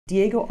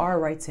Diego R.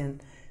 writes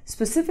in,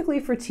 specifically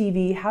for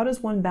TV, how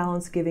does one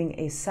balance giving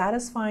a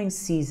satisfying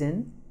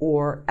season,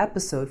 or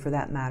episode for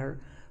that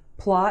matter,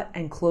 plot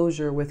and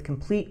closure with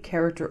complete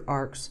character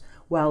arcs,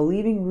 while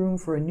leaving room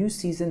for a new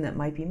season that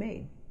might be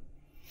made?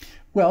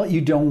 Well,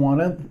 you don't want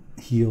to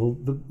heal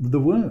the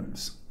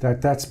wounds.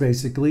 That's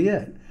basically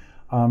it.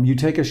 You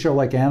take a show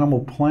like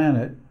Animal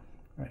Planet,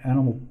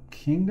 Animal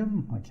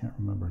Kingdom? I can't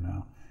remember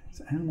now.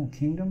 Is it Animal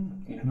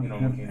Kingdom?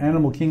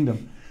 Animal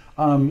Kingdom.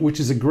 Which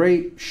is a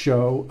great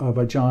show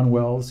by John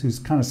Wells, who's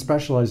kind of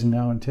specializing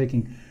now in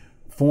taking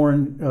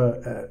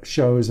foreign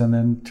shows and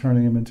then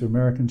turning them into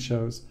American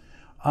shows.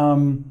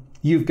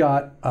 You've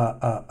got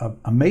a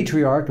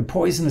matriarch, a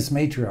poisonous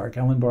matriarch,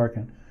 Ellen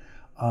Barkin,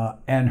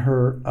 and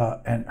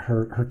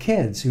her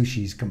kids, who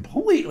she's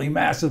completely,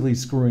 massively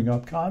screwing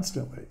up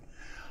constantly.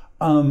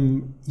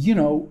 You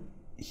know,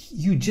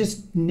 you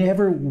just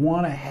never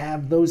want to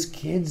have those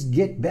kids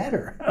get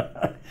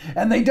better,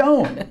 and they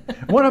don't.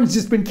 One of them's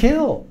just been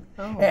killed.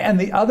 Oh. And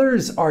the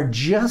others are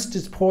just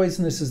as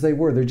poisonous as they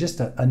were. They're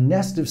just a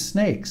nest of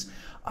snakes.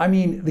 I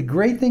mean, the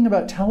great thing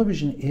about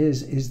television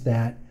is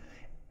that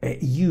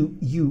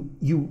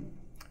you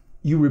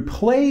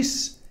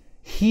replace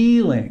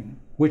healing,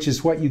 which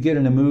is what you get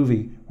in a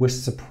movie, with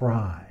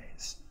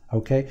surprise.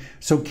 Okay?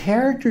 So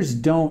characters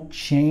don't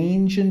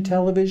change in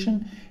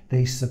television,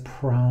 they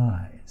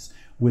surprise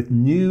with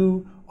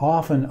new,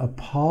 often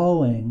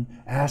appalling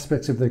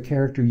aspects of their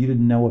character you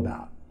didn't know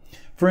about.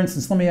 For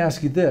instance, let me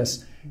ask you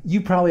this.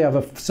 You probably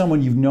have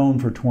someone you've known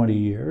for 20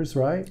 years,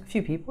 right? A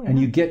few people, yeah. And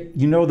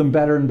you know them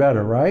better and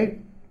better, right?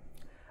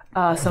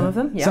 Some of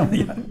them, yeah.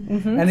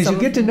 Mm-hmm. And as you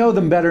get to know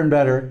them better and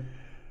better,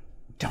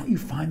 don't you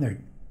find they're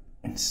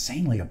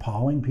insanely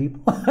appalling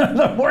people?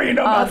 The more you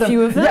know about them. A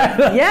few of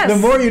them, yes. The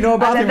more you know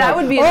about them. That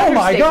would be oh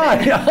my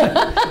God.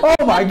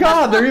 Oh my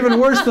God, they're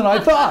even worse than I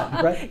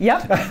thought. Right?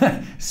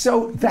 Yep.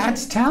 So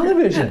that's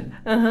television.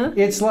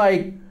 It's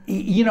like,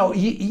 you know,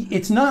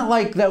 it's not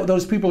like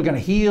those people are going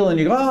to heal and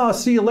you go, oh,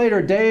 see you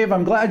later, Dave.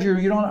 I'm glad you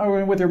don't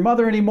are with your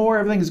mother anymore.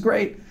 Everything's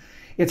great.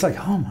 It's like,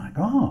 oh my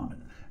God,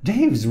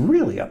 Dave's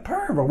really a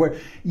pervert. Where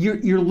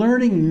you're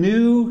learning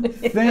new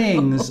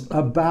things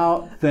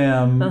about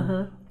them.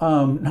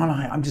 No,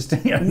 I'm just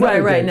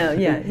right. No,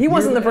 yeah, he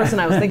wasn't the person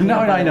I was thinking. No,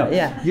 about. I know.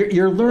 Yeah,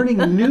 you're learning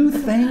new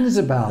things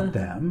about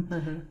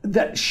them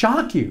that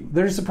shock you.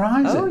 They're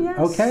surprising. Oh yes.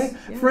 Okay.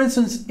 Yes. For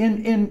instance,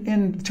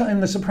 in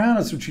The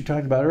Sopranos, which you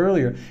talked about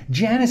earlier,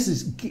 Janice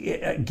is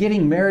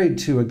getting married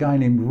to a guy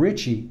named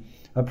Richie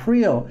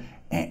Aprile,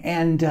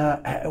 and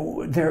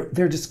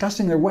they're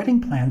discussing their wedding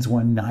plans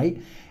one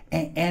night.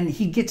 And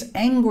he gets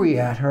angry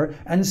at her,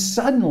 and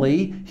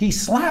suddenly he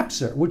slaps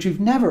her, which we've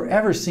never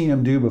ever seen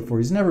him do before.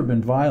 He's never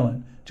been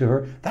violent to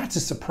her. That's a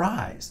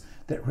surprise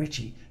that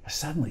Richie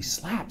suddenly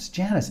slaps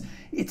Janice.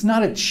 It's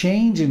not a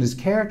change in his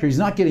character. He's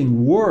not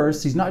getting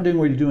worse. He's not doing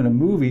what you do in a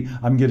movie.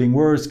 I'm getting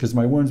worse because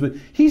my wounds. But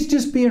he's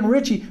just being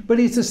Richie, but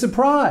it's a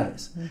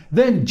surprise.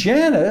 Then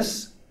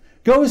Janice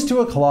goes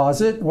to a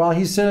closet while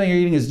he's sitting there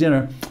eating his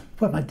dinner.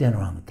 Put my dinner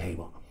on the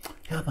table.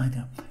 Got my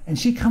dinner. And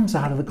she comes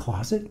out of the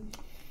closet.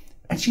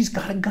 And she's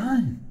got a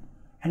gun.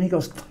 And he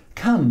goes,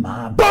 come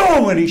on,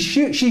 boom! And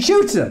she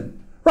shoots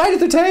him right at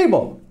the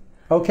table.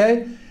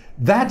 Okay?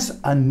 That's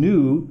a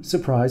new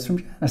surprise from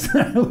Janice.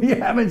 We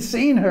haven't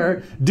seen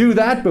her do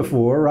that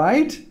before,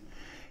 right?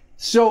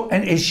 So,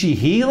 and is she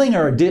healing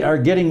or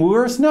getting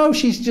worse? No,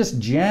 she's just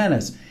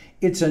Janice.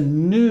 It's a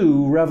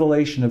new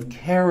revelation of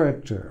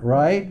character,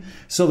 right?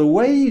 So the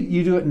way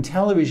you do it in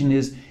television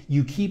is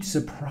you keep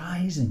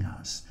surprising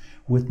us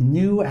with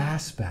new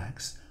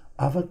aspects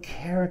of a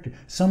character.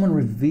 Someone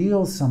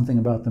reveals something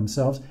about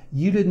themselves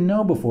you didn't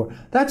know before.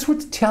 That's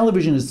what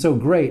television is so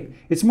great.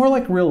 It's more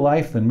like real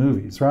life than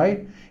movies,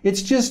 right?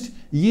 It's just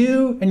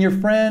you and your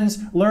friends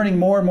learning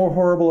more and more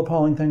horrible,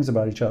 appalling things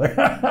about each other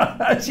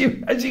as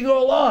you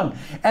go along.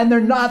 And they're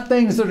not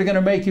things that are going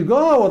to make you go,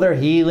 oh, well, they're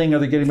healing or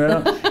they're getting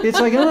better.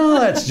 It's like, oh,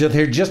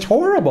 they're just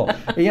horrible.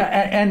 Yeah,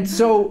 and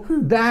so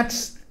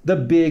that's the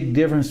big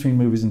difference between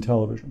movies and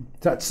television.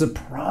 That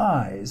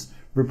surprise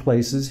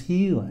replaces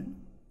healing.